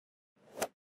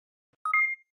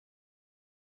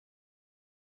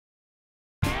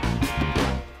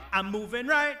I'm moving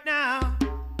right now.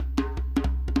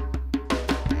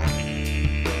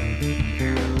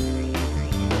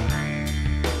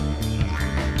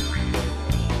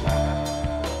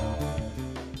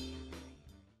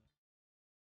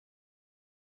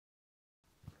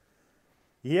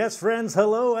 Yes, friends,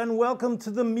 hello and welcome to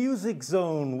the Music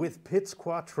Zone with Pitz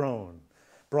Quattrone,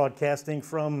 broadcasting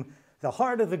from the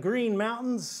heart of the Green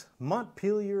Mountains,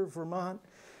 Montpelier, Vermont.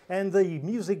 And the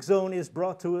Music Zone is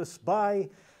brought to us by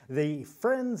the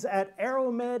friends at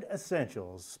Aromed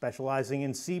Essentials, specializing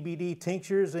in CBD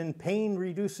tinctures and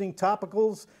pain-reducing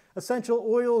topicals, essential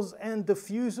oils and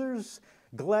diffusers,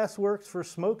 glassworks for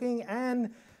smoking, and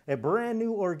a brand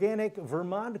new organic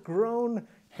Vermont-grown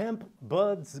hemp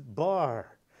buds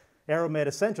bar. Aromed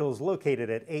Essentials located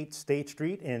at 8 State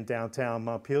Street in downtown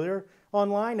Montpelier.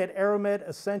 Online at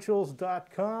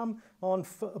aromedessentials.com,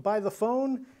 by the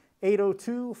phone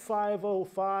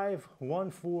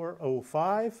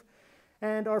 802-505-1405.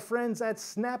 And our friends at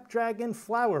Snapdragon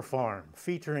Flower Farm,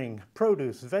 featuring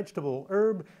produce, vegetable,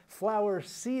 herb, flower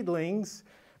seedlings.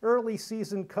 Early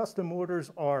season custom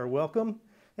orders are welcome,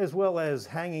 as well as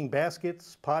hanging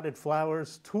baskets, potted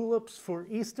flowers, tulips for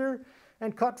Easter,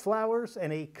 and cut flowers,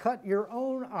 and a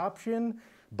cut-your-own option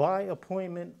by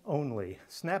appointment only.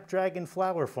 Snapdragon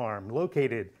Flower Farm,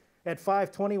 located at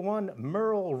 521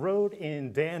 Merle Road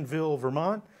in Danville,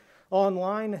 Vermont.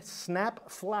 Online,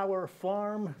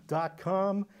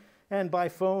 snapflowerfarm.com, and by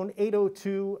phone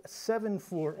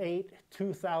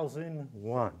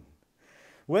 802-748-2001.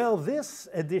 Well, this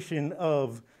edition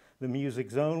of the Music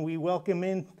Zone, we welcome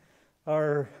in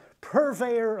our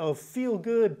purveyor of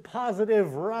feel-good,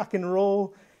 positive rock and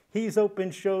roll. He's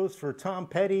opened shows for Tom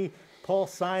Petty, Paul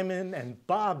Simon, and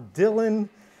Bob Dylan.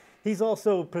 He's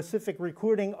also a Pacific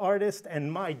recording artist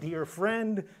and my dear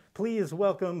friend. Please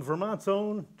welcome Vermont's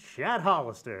own Chad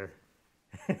Hollister.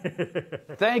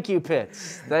 Thank you,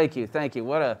 Pitz. Thank you, thank you.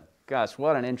 What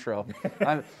an intro.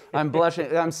 I'm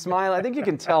blushing, I'm smiling. I think you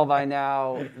can tell by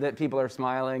now that people are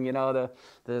smiling, you know,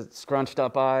 the scrunched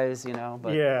up eyes, you know.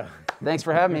 But yeah. Thanks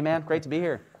for having me, man. Great to be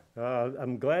here.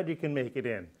 I'm glad you can make it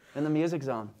in. In the Music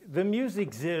Zone. The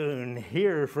Music Zone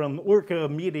here from Orca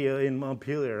Media in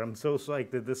Montpelier. I'm so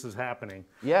psyched that this is happening.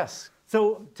 Yes.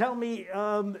 So tell me,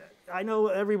 I know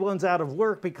everyone's out of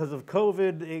work because of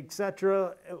COVID,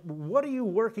 etc. What are you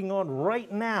working on right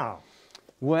now?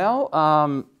 Well,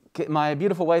 my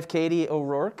beautiful wife, Katie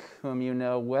O'Rourke, whom you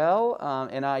know well,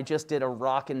 and I just did a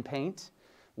rock and paint,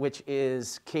 which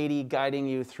is Katie guiding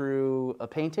you through a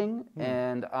painting,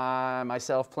 and I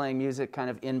myself playing music kind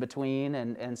of in between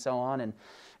and so on,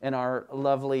 and our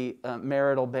lovely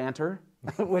marital banter,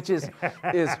 which is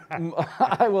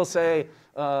I will say,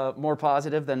 more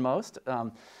positive than most.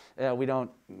 We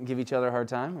don't give each other a hard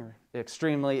time. We're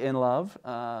extremely in love,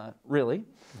 really,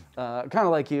 kind of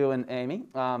like you and Amy.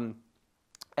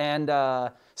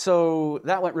 So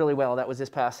that went really well. That was this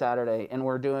past Saturday, and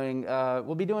we'll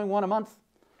be doing one a month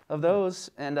of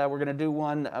those, and we're going to do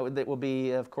one that will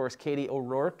be, of course, Katie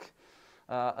O'Rourke,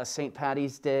 a St.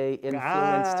 Patty's Day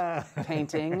influenced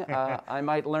painting. I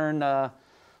might learn a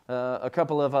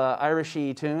couple of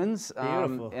Irishy tunes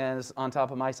as on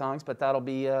top of my songs, but that'll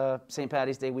be St.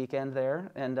 Patty's Day weekend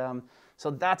there, and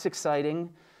so that's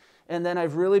exciting. And then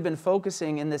I've really been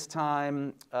focusing in this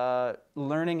time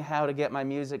learning how to get my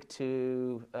music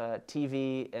to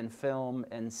TV and film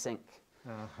and sync.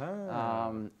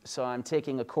 So I'm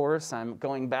taking a course. I'm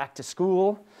going back to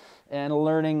school and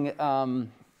learning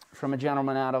from a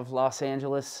gentleman out of Los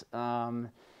Angeles,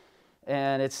 and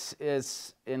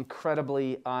it's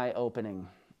incredibly eye-opening.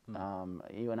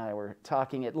 You and I were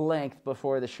talking at length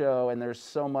before the show, and there's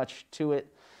so much to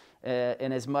it,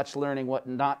 and as much learning what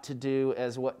not to do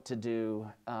as what to do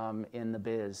in the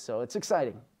biz. So it's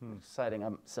exciting. Exciting.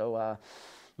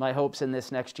 My hopes in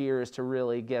this next year is to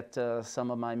really get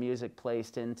some of my music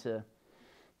placed into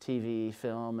TV,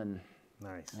 film, and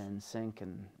sync,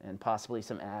 and possibly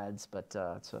some ads. But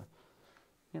it's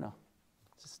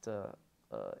just a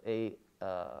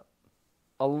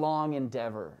long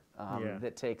endeavor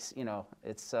that takes,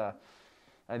 it's.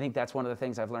 I think that's one of the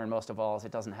things I've learned most of all is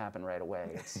it doesn't happen right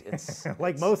away. It's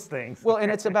like most things. Well,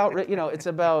 and it's about it's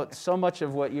about so much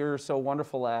of what you're so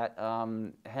wonderful at.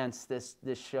 Hence this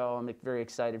show. I'm very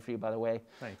excited for you, by the way,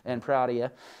 and proud of you.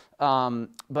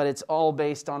 But it's all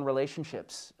based on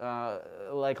relationships,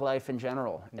 like life in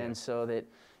general. Yeah. And so that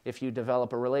if you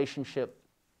develop a relationship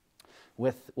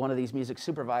with one of these music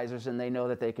supervisors and they know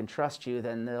that they can trust you,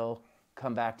 then they'll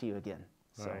come back to you again.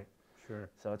 So, right. Sure.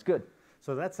 So it's good.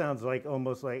 So that sounds like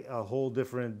almost like a whole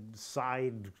different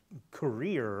side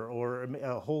career or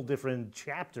a whole different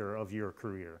chapter of your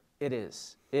career. It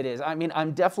is. It is. I mean,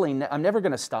 I'm definitely, I'm never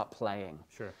going to stop playing.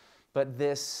 Sure. But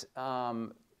this,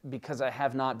 because I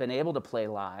have not been able to play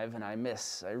live, and I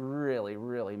really,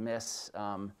 really miss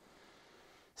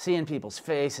seeing people's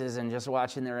faces and just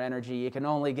watching their energy. You can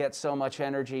only get so much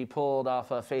energy pulled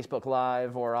off of Facebook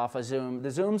Live or off of Zoom.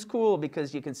 The Zoom's cool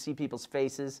because you can see people's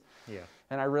faces. Yeah.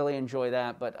 And I really enjoy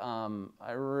that, but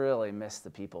I really miss the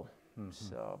people.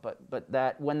 So, but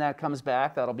that when that comes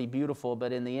back, that'll be beautiful.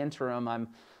 But in the interim, I'm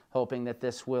hoping that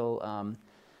this will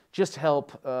just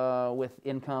help with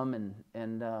income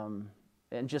and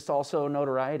just also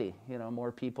notoriety. You know,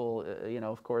 more people. You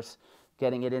know, of course,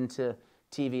 getting it into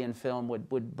TV and film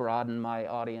would broaden my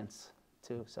audience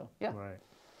too. So yeah. Right.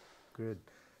 Good.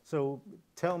 So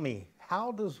tell me,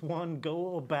 how does one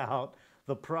go about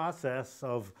the process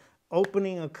of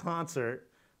opening a concert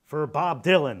for Bob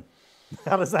Dylan?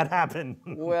 How does that happen?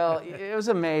 Well, it was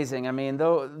amazing. I mean,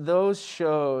 those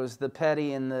shows, the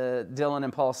Petty and the Dylan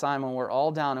and Paul Simon, were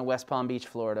all down in West Palm Beach,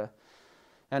 Florida.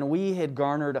 And we had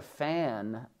garnered a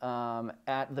fan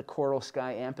at the Coral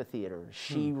Sky Amphitheater.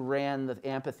 She ran the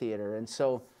amphitheater. And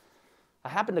so I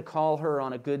happened to call her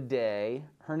on a good day.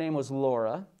 Her name was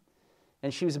Laura.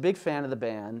 And she was a big fan of the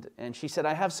band. And she said,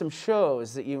 I have some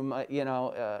shows that you might, you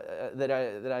know,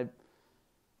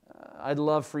 I'd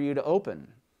love for you to open.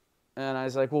 And I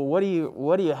was like, well, what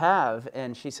do you have?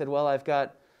 And she said, well, I've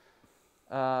got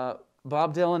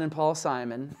Bob Dylan and Paul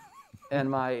Simon. And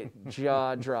my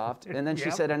jaw dropped. And then she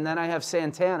said, and then I have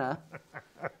Santana.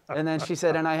 And then she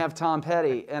said, and I have Tom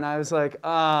Petty. And I was like,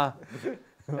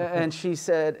 and she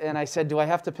said, and I said, do I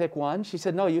have to pick one? She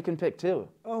said, no, you can pick two.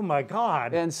 Oh my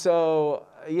God. And so,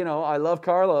 you know, I love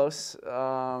Carlos.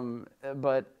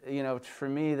 But, you know, for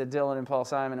me, the Dylan and Paul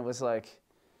Simon, it was like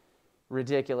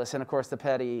ridiculous. And of course, the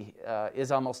Petty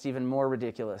is almost even more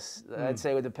ridiculous. I'd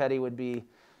say the Petty would be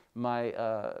my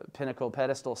pinnacle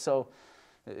pedestal. So,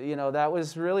 you know, that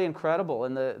was really incredible.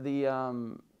 And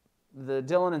the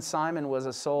Dylan and Simon was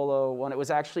a solo one. It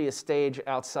was actually a stage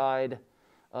outside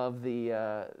of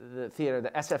the theater.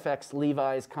 The SFX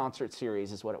Levi's concert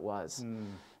series is what it was.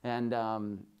 And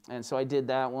so I did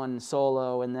that one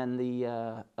solo. And then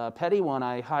the Petty one,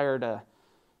 I hired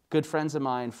good friends of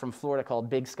mine from Florida called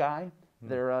Big Sky.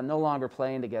 They're no longer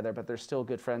playing together, but they're still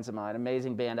good friends of mine.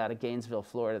 Amazing band out of Gainesville,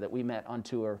 Florida that we met on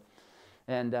tour.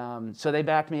 And so they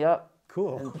backed me up.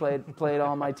 Cool. And played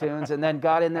all my tunes, and then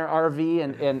got in their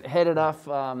RV and headed off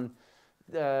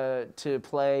to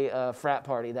play a frat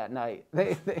party that night.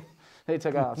 They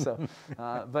took off. So,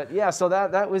 but yeah, so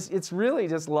that was, it's really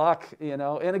just luck, you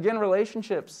know. And again,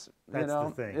 relationships. That's you know,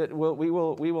 the thing. We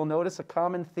will notice a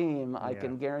common theme. I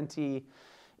can guarantee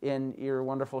in your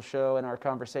wonderful show and our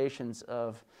conversations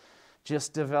of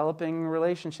just developing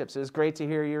relationships. It was great to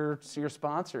hear your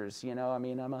sponsors. You know, I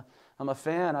mean, I'm a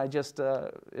fan. I just,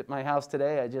 at my house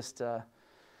today, I just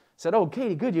said, oh,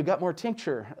 Katie, good, you got more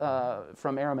tincture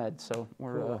from Aeromed. So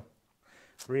we're... Cool.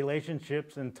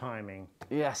 Relationships and timing.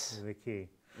 Yes. Is the key.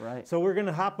 Right. So we're going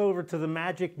to hop over to the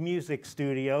Magic Music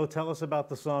Studio. Tell us about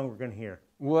the song we're going to hear.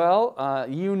 Well,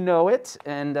 you know it,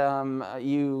 and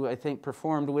you, I think,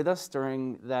 performed with us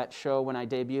during that show when I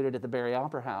debuted at the Barry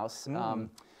Opera House.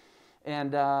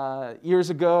 And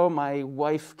years ago, my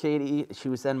wife, Katie, she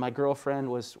was then my girlfriend,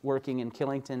 was working in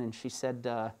Killington, and she said,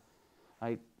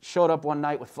 I showed up one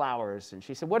night with flowers, and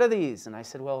she said, what are these? And I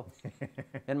said, well,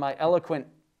 in my eloquent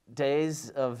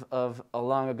days of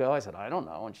long ago, I said, I don't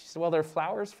know. And she said, well, they're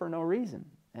flowers for no reason.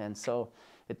 And so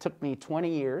it took me 20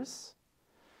 years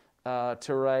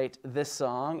to write this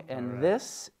song, and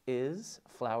this is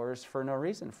Flowers for No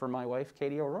Reason for my wife,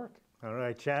 Katie O'Rourke. All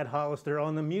right, Chad Hollister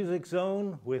on the Music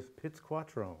Zone with Pitz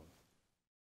Quattrone.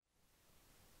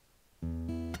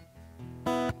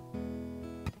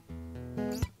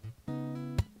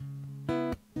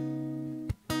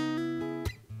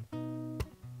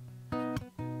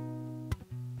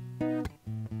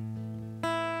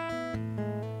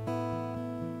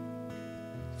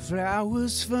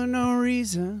 Flowers for no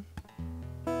reason,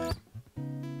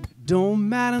 don't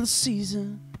matter the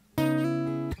season,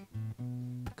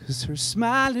 'cause her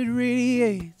smile, it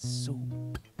radiates so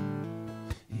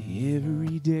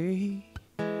every day.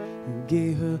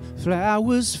 Gave her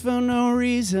flowers for no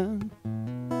reason,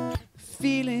 the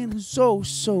feeling is oh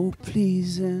so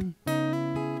pleasing.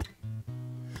 I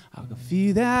can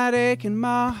feel that ache in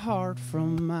my heart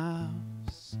from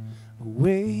miles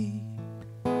away.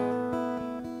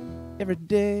 Every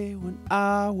day when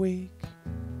I wake,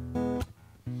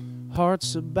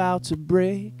 heart's about to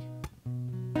break.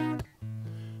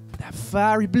 That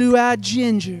fiery blue-eyed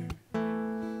ginger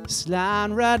This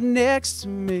line right next to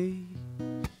me.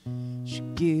 She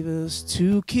gave us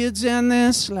 2 kids and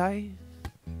this life.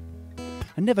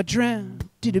 I never dreamt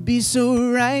it'd be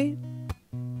so right.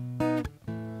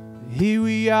 Here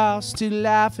we are, still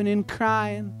laughing and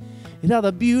crying at all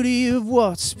the beauty of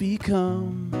what's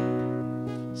become.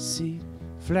 See,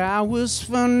 flowers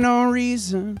for no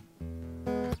reason,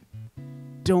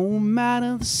 don't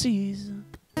matter the season,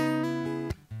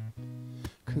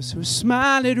 'cause her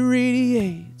smile it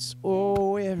radiates,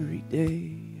 oh, every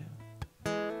day.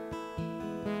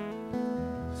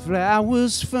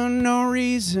 Flowers for no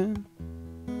reason,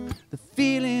 the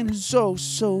feeling is oh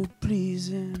so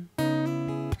pleasing.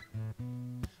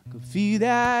 Could feel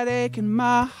that ache in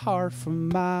my heart for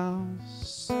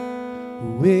miles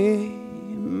away,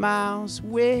 miles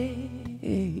away,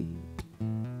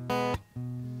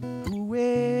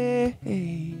 away, away.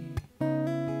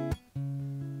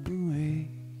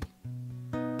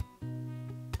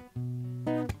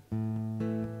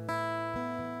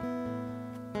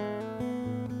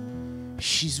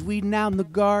 She's weeding out in the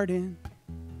garden,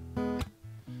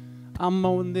 I'm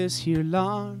mowing this here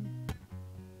lawn.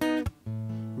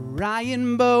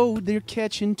 Ryan Bode, they're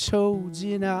catching toads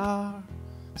in our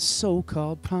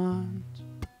so-called pond.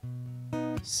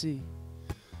 See,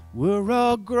 we're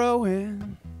all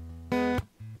growing,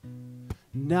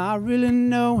 not really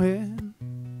knowing.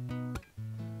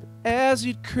 But as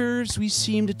it curves, we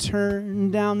seem to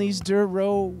turn down these dirt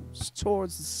roads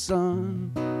towards the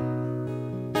sun.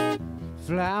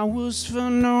 Flowers for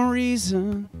no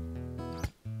reason,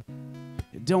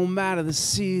 it don't matter the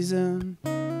season,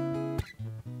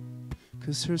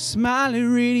 'cause her smile it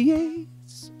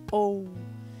radiates, oh,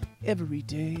 every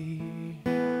day.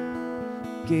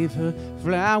 Gave her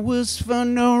flowers for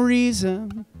no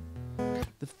reason,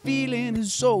 the feeling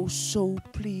is oh so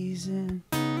pleasing.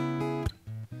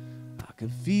 I can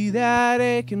feel that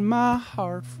ache in my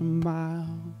heart from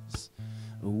miles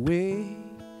away,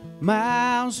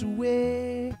 miles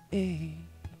away,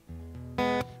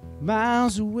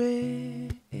 miles away,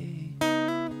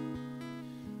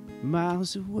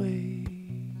 miles away.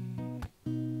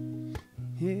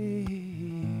 Yeah.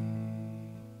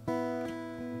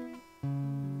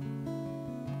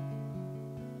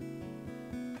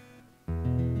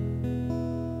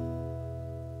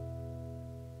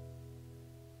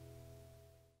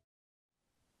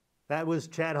 That was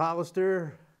Chad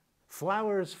Hollister,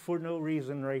 Flowers for No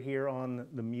Reason, right here on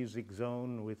the Music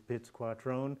Zone with Pitz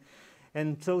Quattrone.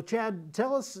 And so, Chad,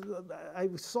 tell us, I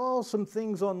saw some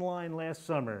things online last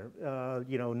summer.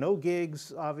 You know, no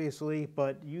gigs, obviously,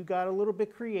 but you got a little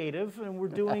bit creative, and we're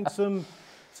doing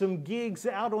some gigs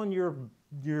out on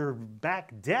your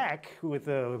back deck with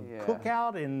a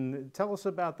cookout, and tell us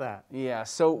about that. Yeah,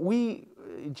 so we,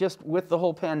 just with the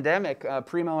whole pandemic,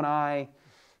 Primo and I,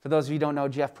 for those of you who don't know,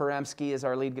 Jeff Peremsky is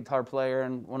our lead guitar player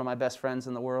and one of my best friends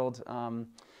in the world.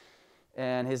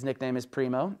 And his nickname is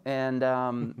Primo. And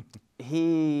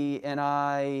he and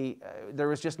I, there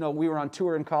was just no, we were on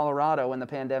tour in Colorado when the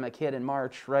pandemic hit in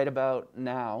March, right about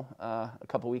now, a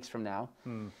couple weeks from now.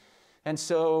 And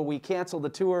so we canceled the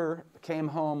tour, came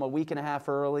home a week and a half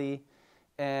early,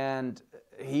 and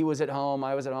he was at home,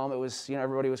 I was at home. It was, you know,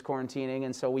 everybody was quarantining,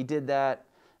 and so we did that.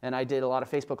 And I did a lot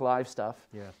of Facebook Live stuff.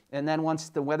 Yeah. And then once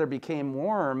the weather became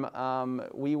warm,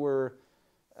 we were,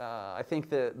 I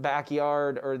think the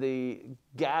backyard or the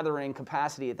gathering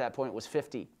capacity at that point was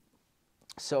 50.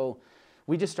 So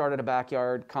we just started a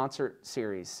backyard concert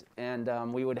series,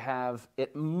 and we would have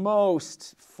at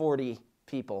most 40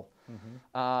 people.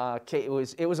 It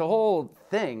was a whole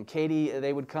thing. Katie,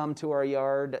 they would come to our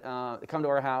yard, come to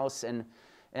our house, and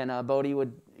Bodie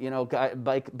would, you know,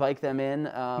 bike them in,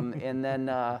 and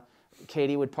then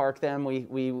Katie would park them.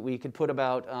 We could put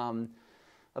about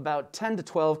 10 to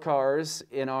 12 cars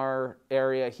in our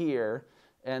area here,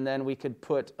 and then we could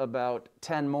put about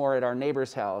 10 more at our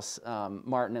neighbor's house,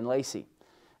 Martin and Lacey.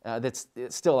 It's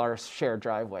still our shared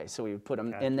driveway, so we would put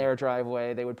them in their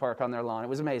driveway. They would park on their lawn. It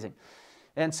was amazing.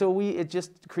 And so it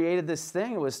just created this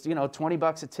thing. It was, you know,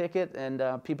 $20 a ticket, and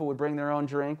people would bring their own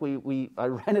drink. I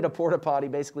rented a porta potty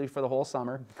basically for the whole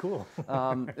summer. Cool.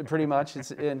 Pretty much,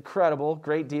 it's incredible,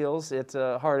 great deals. It's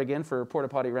Hardigan for porta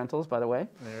potty rentals, by the way.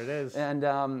 There it is.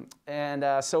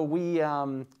 And so we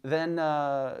then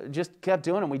just kept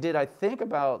doing them. We did, I think,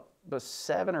 about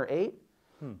 7 or 8.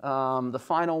 The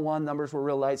final one, numbers were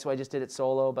real light, so I just did it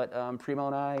solo. But Primo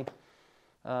and I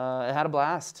had a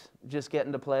blast just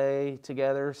getting to play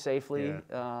together safely.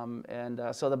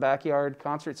 Yeah. So the backyard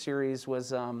concert series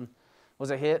was a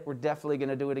hit. We're definitely going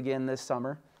to do it again this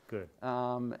summer. Good.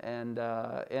 And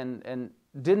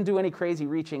didn't do any crazy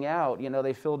reaching out. You know,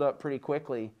 they filled up pretty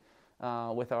quickly.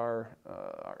 with our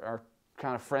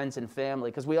kind of friends and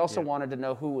family, because we also wanted to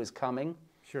know who was coming.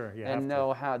 Sure, you and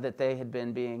know how that they had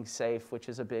been being safe, which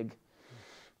is a big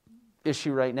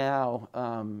issue right now,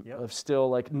 of still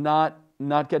like not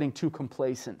getting too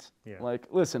complacent. Like,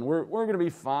 listen, we're going to be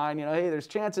fine. You know, hey, there's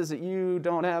chances that you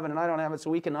don't have it and I don't have it, so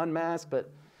we can unmask,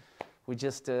 but we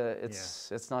just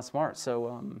it's not smart.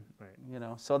 So you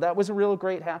know, so that was a real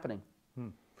great happening.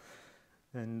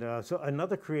 And so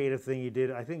another creative thing you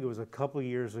did, I think it was a couple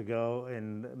years ago,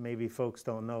 and maybe folks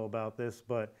don't know about this,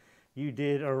 but you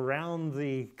did around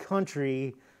the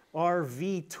country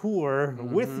RV tour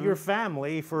with your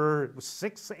family for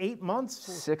 8 months?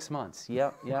 6 months,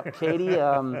 yep.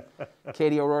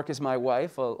 Katie O'Rourke is my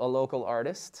wife, a local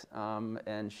artist,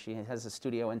 and she has a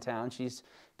studio in town. She's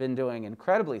been doing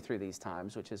incredibly through these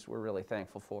times, which is we're really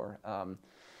thankful for.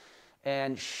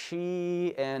 And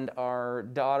she and our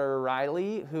daughter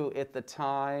Riley, who at the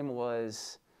time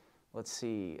was,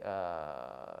 13,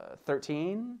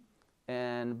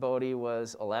 and Bodhi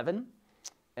was 11.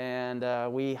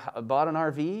 And we bought an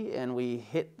RV and we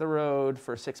hit the road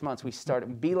for 6 months. We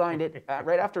beelined it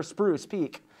right after Spruce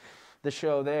Peak, the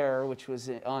show there, which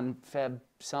was on Feb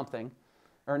something.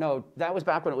 Or no, that was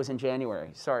back when it was in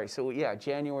January. Sorry. So yeah,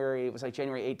 January, it was like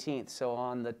January 18th. So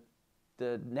on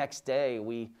the next day,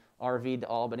 we RV'd to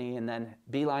Albany and then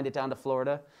beelined it down to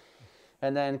Florida.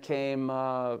 And then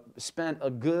spent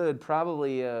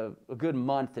probably a good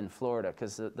month in Florida,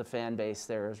 because the fan base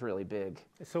there is really big.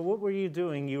 So what were you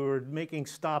doing? You were making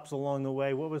stops along the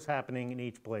way. What was happening in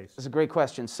each place? It's a great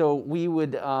question. So we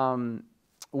would do,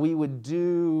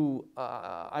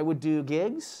 I would do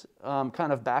gigs,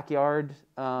 kind of backyard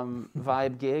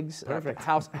vibe gigs. Perfect.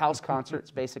 House concerts,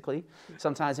 basically.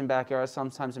 Sometimes in backyards,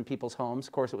 sometimes in people's homes.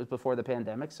 Of course, it was before the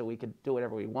pandemic, so we could do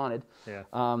whatever we wanted. Yeah.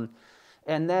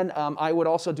 And then I would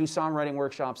also do songwriting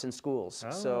workshops in schools.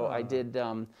 So I did,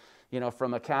 you know,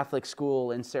 from a Catholic school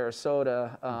in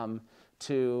Sarasota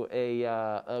to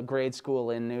a grade school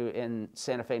in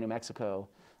Santa Fe, New Mexico,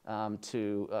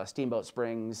 to Steamboat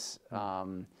Springs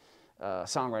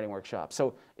songwriting workshop.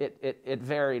 So it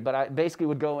varied, but I basically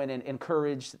would go in and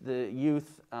encourage the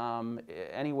youth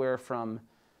anywhere from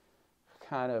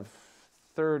kind of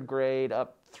 3rd grade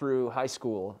up through high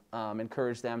school,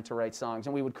 encourage them to write songs,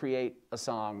 and we would create a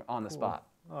song on the spot.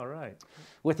 All right.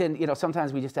 Within, you know,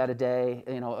 sometimes we just had a day,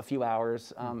 you know, a few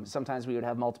hours. Sometimes we would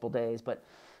have multiple days, but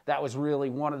that was really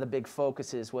one of the big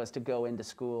focuses, was to go into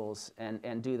schools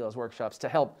and do those workshops to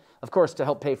help, of course, to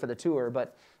help pay for the tour,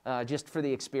 but just for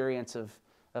the experience of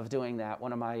doing that.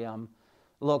 One of my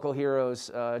local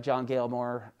heroes, John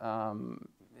Galemore,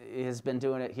 has been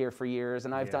doing it here for years,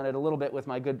 and I've done it a little bit with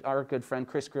our good friend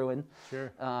Chris Gruen.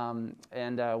 Sure.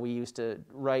 And we used to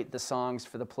write the songs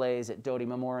for the plays at Doty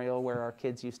Memorial, where our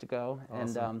kids used to go.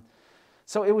 Awesome. And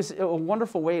so it was a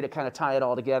wonderful way to kind of tie it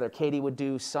all together. Katie would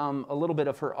do a little bit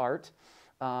of her art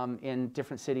in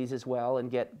different cities as well, and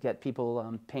get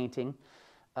people painting.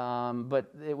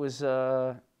 But it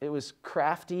was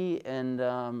crafty and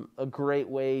a great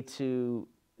way to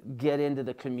get into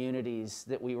the communities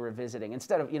that we were visiting.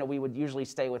 Instead of, you know, we would usually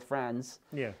stay with friends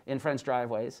in friends'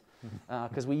 driveways,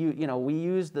 because we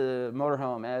used the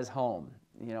motorhome as home.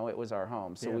 You know, it was our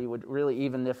home. So we would really,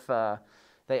 even if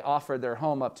they offered their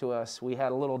home up to us, we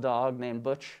had a little dog named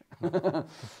Butch.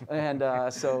 And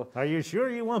so... Are you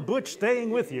sure you want Butch staying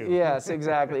with you? Yes,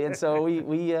 exactly. And so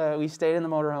we stayed in the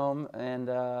motorhome,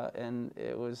 and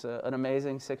it was an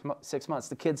amazing 6 months.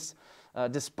 The kids,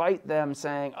 despite them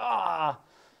saying,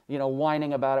 you know,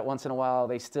 whining about it once in a while,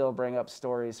 they still bring up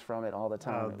stories from it all the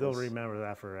time. They'll remember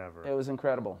that forever. It was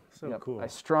incredible. So cool. I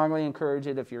strongly encourage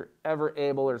it if you're ever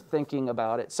able or thinking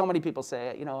about it. So many people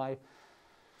say, you know, I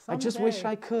just wish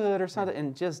I could or something,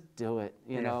 and just do it.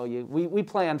 You know, we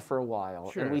planned for a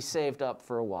while, and we saved up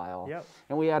for a while. Yep.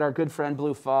 And we had our good friend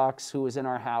Blue Fox, who was in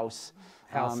our house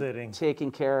sitting, taking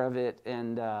care of it,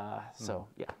 and so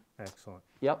yeah. Excellent.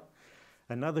 Yep.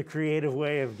 Another creative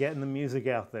way of getting the music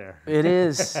out there. It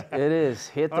is. It is.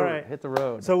 Hit the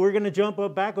road. So we're going to jump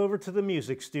back over to the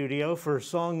music studio for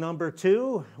song number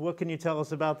 2. What can you tell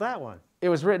us about that one? It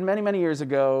was written many, many years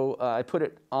ago. I put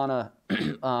it on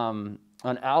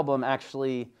an album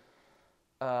actually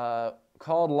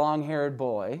called Long-Haired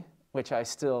Boy, which I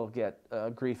still get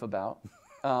grief about.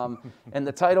 And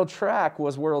the title track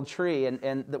was World Tree,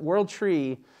 and the World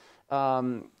Tree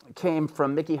came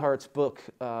from Mickey Hart's book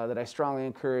that I strongly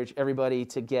encourage everybody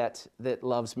to get that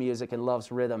loves music and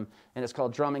loves rhythm, and it's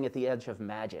called Drumming at the Edge of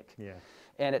Magic.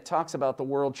 And it talks about the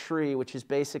world tree, which is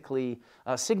basically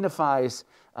signifies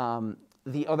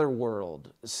the other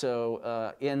world.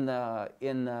 So and I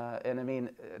mean,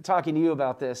 talking to you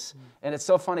about this, and it's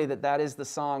so funny that is the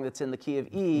song that's in the key of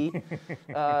E,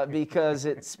 because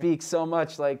it speaks so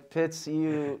much like Pitz.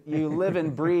 You live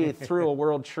and breathe through a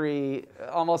world tree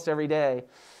almost every day,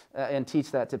 and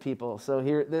teach that to people. So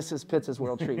here, this is Pitz's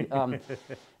world tree,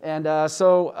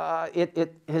 so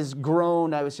it has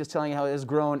grown. I was just telling you how it has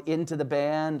grown into the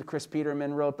band. Chris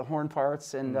Peterman wrote the horn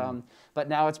parts, and but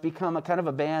now it's become a kind of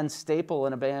a band staple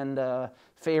and a band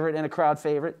favorite and a crowd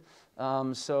favorite.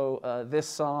 So this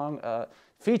song,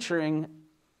 featuring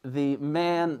the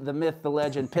man, the myth, the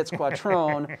legend, Pitz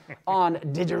Quattrone on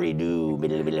didgeridoo,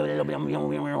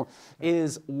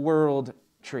 is World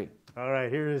Tree. All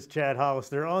right, here is Chad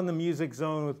Hollister on the Music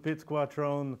Zone with Pitz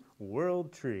Quattrone,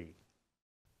 World Tree.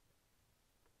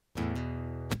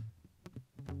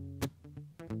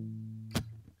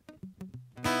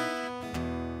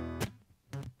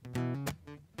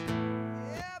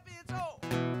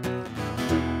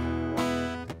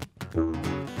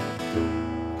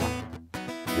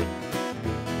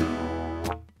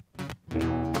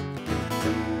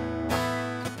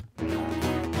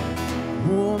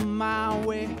 On my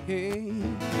way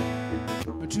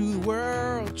to the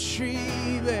World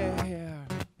Tree there,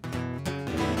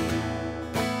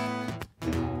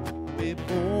 babe,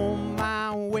 on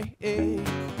my way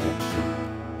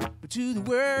to the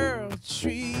World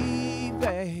Tree,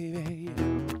 baby.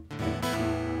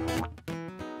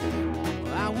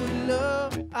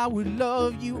 I would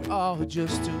love you all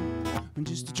just to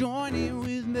join in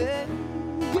with me.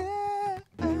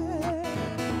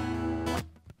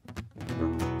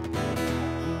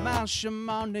 My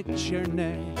shamanic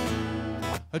journey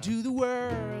to the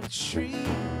World Tree.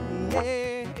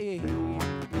 Yeah,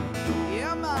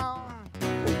 man.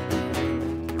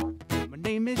 My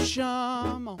name is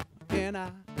Shaman, and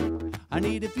I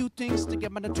need a few things to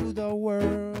get me to the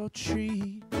World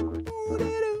Tree.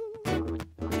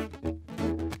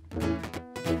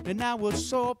 And I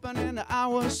was hoping that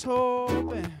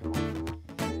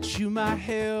you might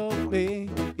help me.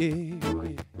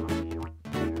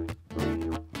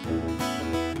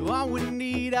 All we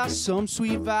need are some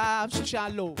sweet vibes,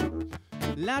 chalo.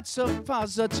 Lots of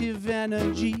positive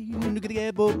energy.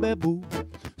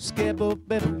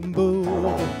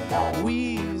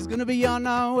 We's gonna be on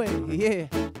our way, yeah.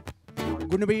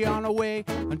 Gonna be on our way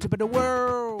on top of the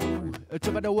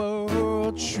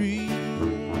world tree.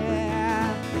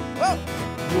 Yeah.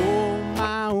 Oh,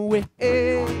 my way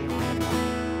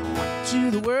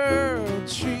to the world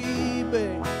tree,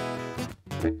 babe.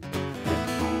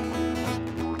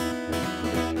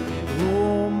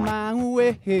 On my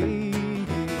way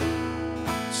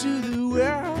to the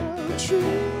world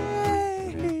tree.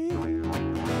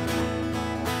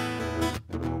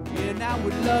 And I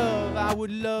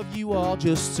would love you all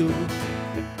just to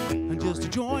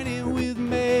join in with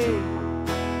me.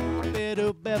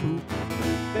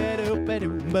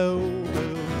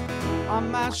 On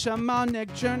my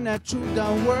shamanic journey to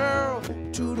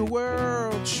the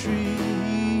world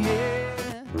tree.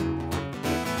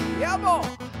 Yeah, boy.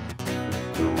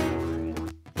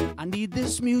 I need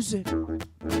this music.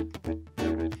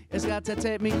 It's got to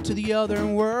take me to the other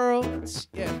worlds.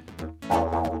 Yeah.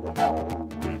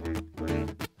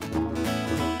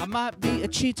 I might be a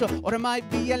cheetah or I might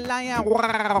be a lion.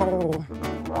 Wow.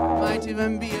 Might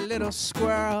even be a little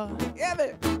squirrel. Yeah,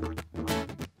 baby.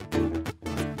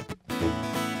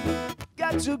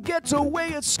 Got to get away,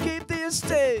 escape this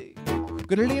day.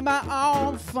 Gonna leave my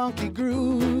own funky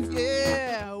groove.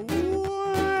 Yeah.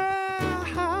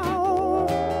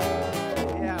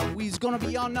 Gonna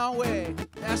be on our way,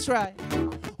 that's right.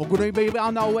 We're gonna be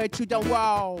on our way to the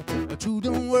world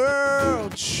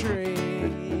tree.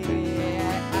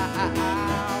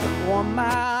 On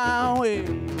my way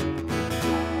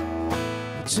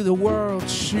to the world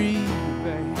tree,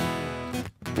 baby.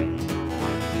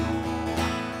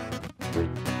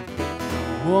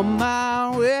 On my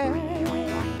way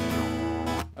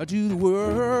to the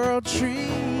world tree,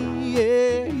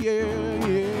 yeah, yeah,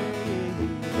 yeah.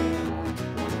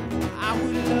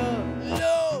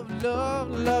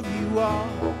 Love you all.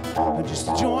 Just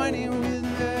join in with me.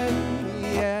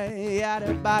 Yeah,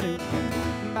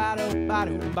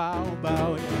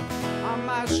 on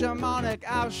my shamanic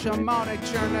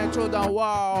journey to the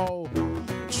world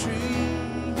tree.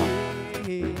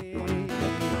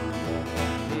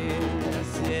 Yeah,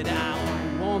 sit down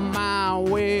on my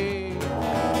way.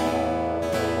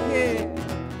 Yeah,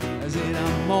 I said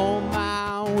I'm on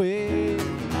my way.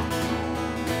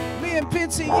 Me and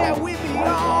Pitzy, yeah, we be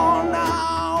on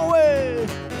our way.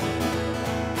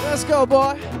 Let's go,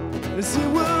 boy. Let's see,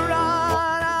 we're on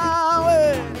our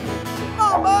way. Come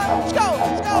on, boy, let's go.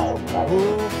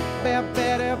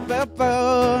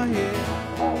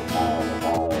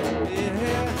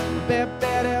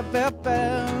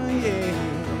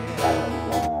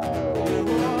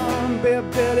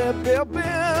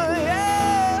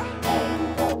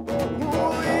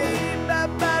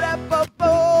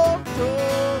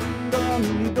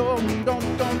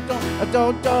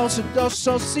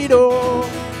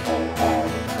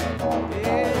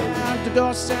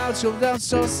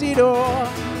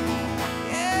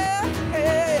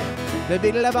 The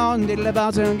diddle about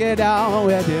and get down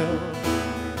with you.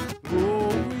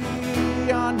 Oh,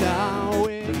 we are now.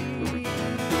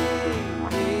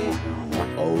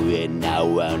 Oh, yeah, now.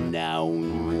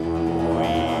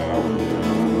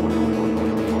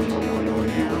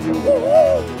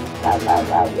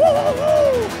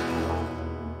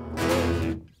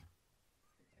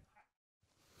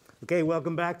 Okay,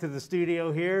 welcome back to the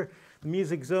studio here, the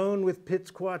Music Zone with Pitz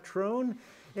Quattrone.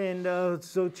 And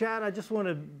so, Chad, I just want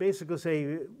to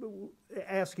basically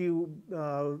ask you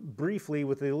briefly,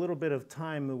 with a little bit of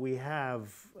time that we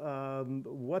have,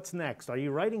 what's next? Are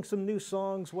you writing some new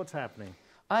songs? What's happening?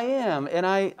 I am, and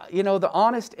the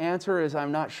honest answer is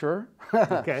I'm not sure.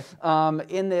 Okay.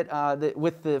 In that,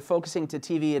 with the focusing to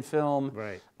TV and film,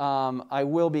 right. I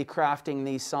will be crafting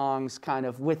these songs kind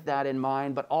of with that in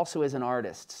mind, but also as an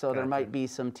artist. So there might be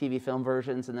some TV film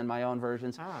versions and then my own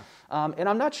versions. And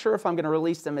I'm not sure if I'm going to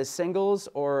release them as singles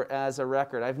or as a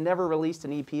record. I've never released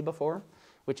an EP before,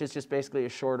 which is just basically a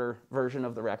shorter version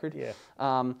of the record. Yeah.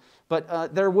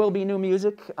 But there will be new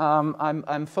music.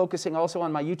 I'm focusing also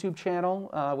on my YouTube channel,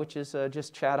 which is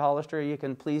just Chad Hollister. You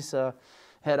can please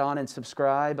head on and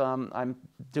subscribe. I'm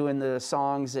doing the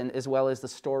songs and as well as the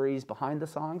stories behind the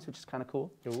songs, which is kind of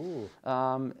cool. Ooh.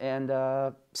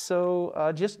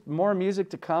 So just more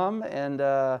music to come, and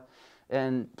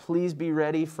please be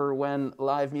ready for when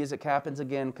live music happens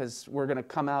again, because we're going to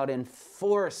come out in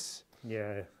force.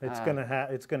 Yeah, it's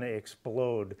gonna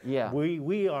explode. Yeah.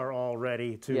 We are all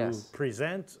ready to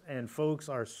present, and folks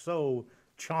are so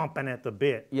chomping at the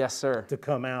bit. Yes, sir. To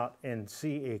come out and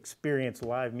experience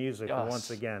live music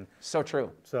once again. So true.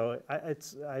 So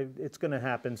it's gonna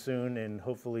happen soon, and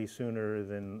hopefully sooner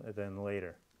than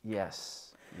later.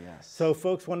 Yes. Yes. So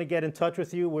folks want to get in touch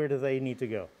with you. Where do they need to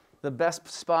go? The best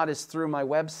spot is through my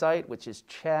website, which is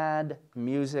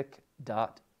chadmusic.com.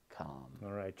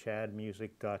 All right,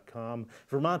 chadmusic.com.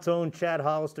 Vermont's own Chad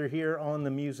Hollister here on the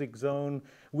Music Zone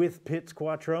with Pitz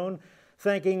Quattrone.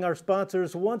 Thanking our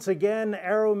sponsors once again,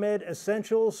 Aromed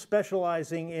Essentials,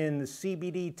 specializing in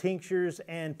CBD tinctures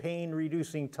and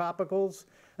pain-reducing topicals,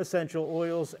 essential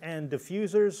oils and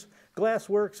diffusers,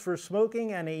 Glassworks for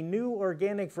smoking, and a new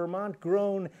organic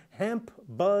Vermont-grown hemp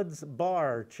buds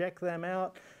bar. Check them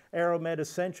out. Aromed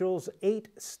Essentials, 8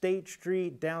 State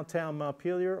Street, downtown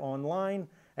Montpelier, online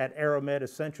at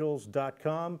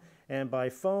aromedessentials.com, and by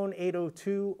phone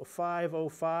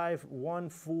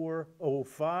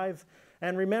 802-505-1405.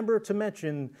 And remember to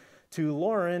mention to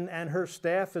Lauren and her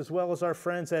staff, as well as our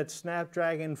friends at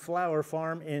Snapdragon Flower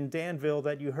Farm in Danville,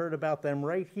 that you heard about them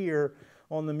right here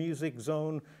on the Music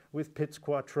Zone with Pitz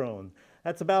Quattrone.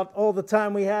 That's about all the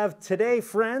time we have today,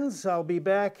 friends. I'll be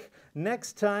back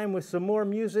next time with some more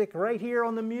music right here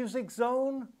on the Music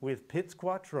Zone with Pitz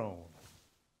Quattrone.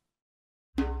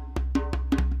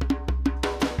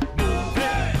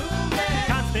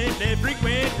 Constantly,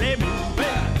 frequently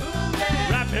moving,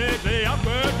 rapidly,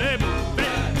 upwardly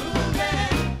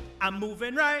moving. I'm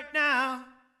moving right now.